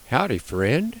Howdy,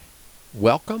 friend.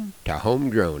 Welcome to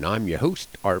Homegrown. I'm your host,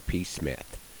 R.P.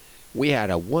 Smith. We had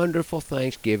a wonderful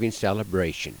Thanksgiving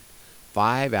celebration.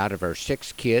 5 out of our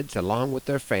 6 kids, along with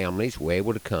their families, were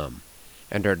able to come.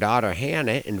 And our daughter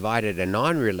Hannah invited a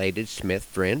non-related Smith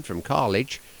friend from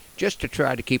college just to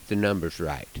try to keep the numbers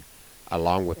right.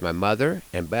 Along with my mother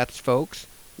and Beth's folks,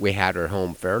 we had our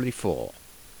home fairly full.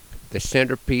 The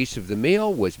centerpiece of the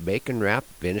meal was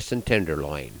bacon-wrapped venison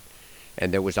tenderloin,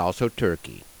 and there was also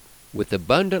turkey, with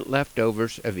abundant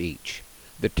leftovers of each.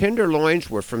 The tenderloins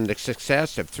were from the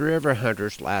success of 3 of our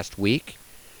hunters last week,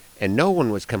 and no one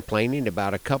was complaining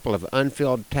about a couple of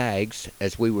unfilled tags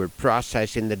as we were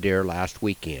processing the deer last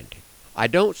weekend. I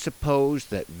don't suppose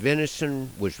that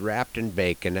venison was wrapped in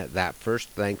bacon at that first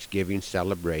Thanksgiving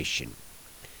celebration,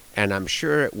 and I'm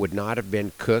sure it would not have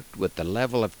been cooked with the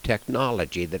level of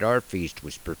technology that our feast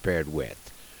was prepared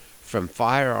with, from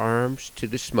firearms to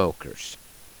the smokers.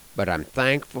 But I'm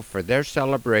thankful for their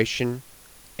celebration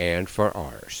and for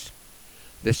ours.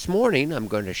 This morning I'm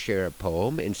going to share a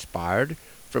poem inspired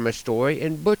from a story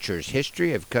in Butcher's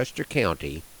History of Custer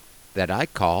County that I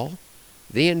call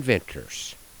The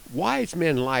Inventors. Wise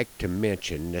men like to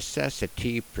mention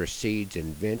necessity precedes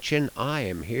invention. I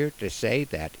am here to say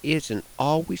that isn't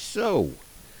always so.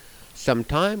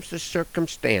 Sometimes the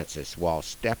circumstances while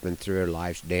stepping through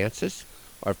life's dances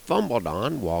are fumbled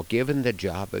on while giving the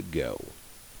job a go.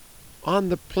 On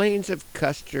the plains of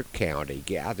Custer County,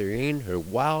 gathering her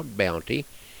wild bounty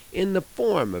in the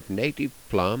form of native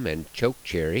plum and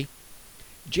chokecherry,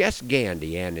 Jess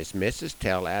Gandy and his missus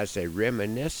tell as a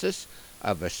reminiscence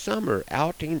of a summer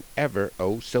outing ever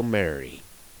oh so merry.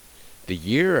 The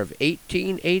year of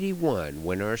 1881,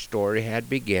 when our story had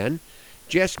begun,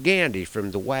 Jess Gandy from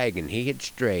the wagon he had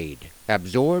strayed,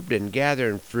 absorbed in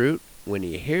gathering fruit, when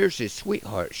he hears his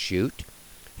sweetheart shoot,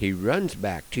 he runs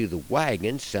back to the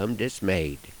wagon some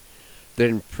dismayed.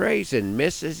 Then praising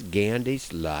Mrs.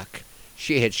 Gandy's luck,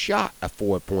 she had shot a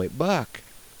 4-point buck,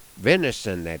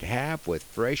 venison they'd have with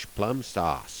fresh plum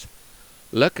sauce.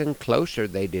 Looking closer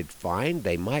they did find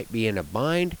they might be in a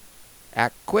bind,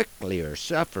 act quickly or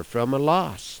suffer from a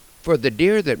loss. For the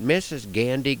deer that Mrs.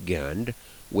 Gandy gunned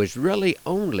was really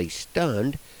only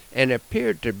stunned and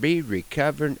appeared to be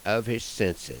recovering of his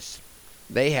senses.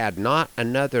 They had not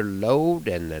another load,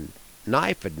 and the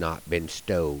knife had not been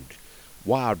stowed.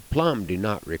 Wild plum do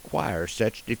not require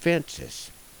such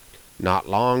defenses. Not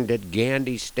long did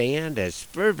Gandy stand, as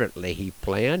fervently he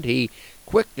planned. He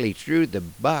quickly threw the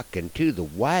buck into the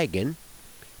wagon.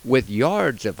 With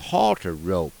yards of halter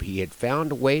rope he had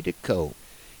found a way to cope.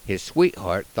 His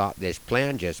sweetheart thought this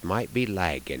plan just might be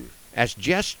lagging. As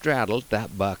Jess straddled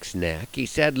that buck's neck, he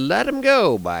said, "Let him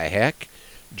go, by heck.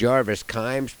 Jarvis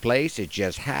Kime's place is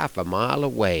just half a mile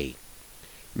away."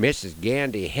 Mrs.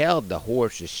 Gandy held the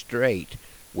horses straight,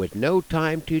 with no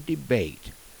time to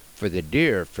debate, for the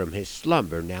deer from his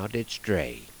slumber now did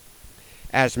stray.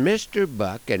 As Mr.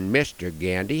 Buck and Mr.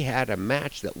 Gandy had a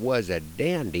match that was a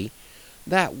dandy,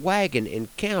 that wagon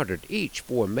encountered each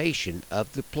formation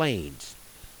of the plains.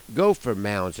 Gopher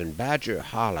mounds and badger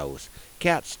hollows,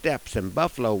 cat steps and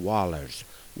buffalo wallers,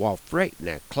 while freighting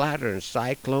a clattering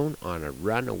cyclone on a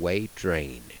runaway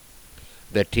train.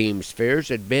 The team's fears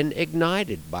had been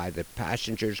ignited by the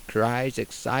passengers' cries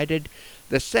excited,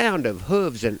 the sound of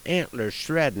hooves and antlers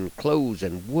shredding clothes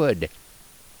and wood,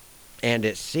 and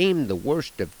it seemed the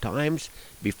worst of times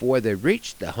before they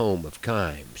reached the home of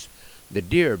Kimes, the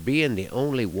deer being the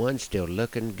only one still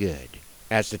looking good.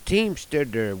 As the team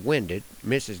stood there winded,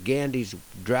 Mrs. Gandy's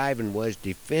driving was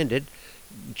defended.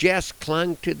 Jess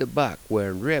clung to the buck,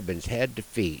 wearing ribbons head to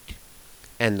feet,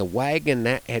 and the wagon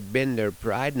that had been their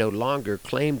pride no longer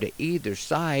claimed to either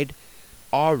side.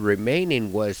 All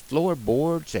remaining was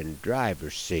floorboards and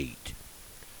driver's seat.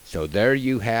 So there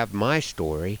you have my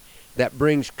story that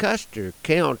brings Custer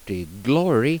County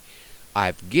glory.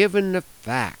 I've given the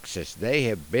facts as they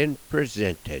have been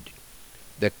presented.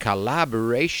 The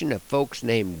collaboration of folks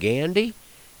named Gandy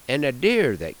and a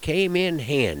deer that came in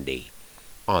handy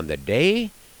on the day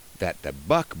that the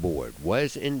buckboard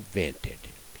was invented.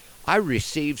 I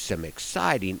received some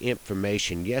exciting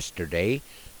information yesterday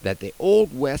that the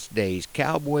Old West Days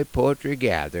Cowboy Poetry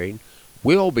Gathering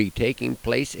will be taking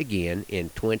place again in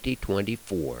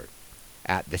 2024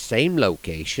 at the same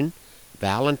location,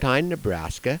 Valentine,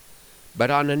 Nebraska,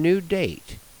 but on a new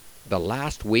date, the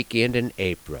last weekend in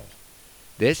April.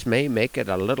 This may make it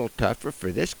a little tougher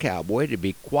for this cowboy to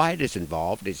be quite as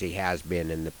involved as he has been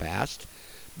in the past,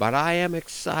 but I am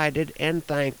excited and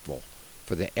thankful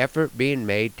for the effort being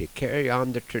made to carry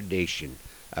on the tradition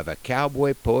of a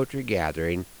cowboy poetry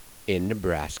gathering in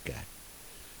Nebraska.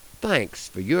 Thanks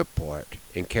for your part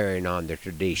in carrying on the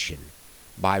tradition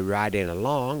by riding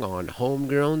along on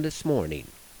Homegrown this morning.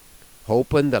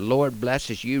 Hoping the Lord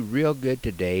blesses you real good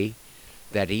today,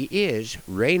 that He is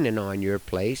raining on your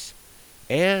place,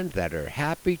 and that our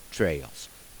happy trails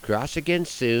cross again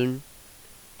soon.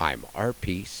 I'm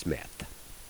R.P. Smith.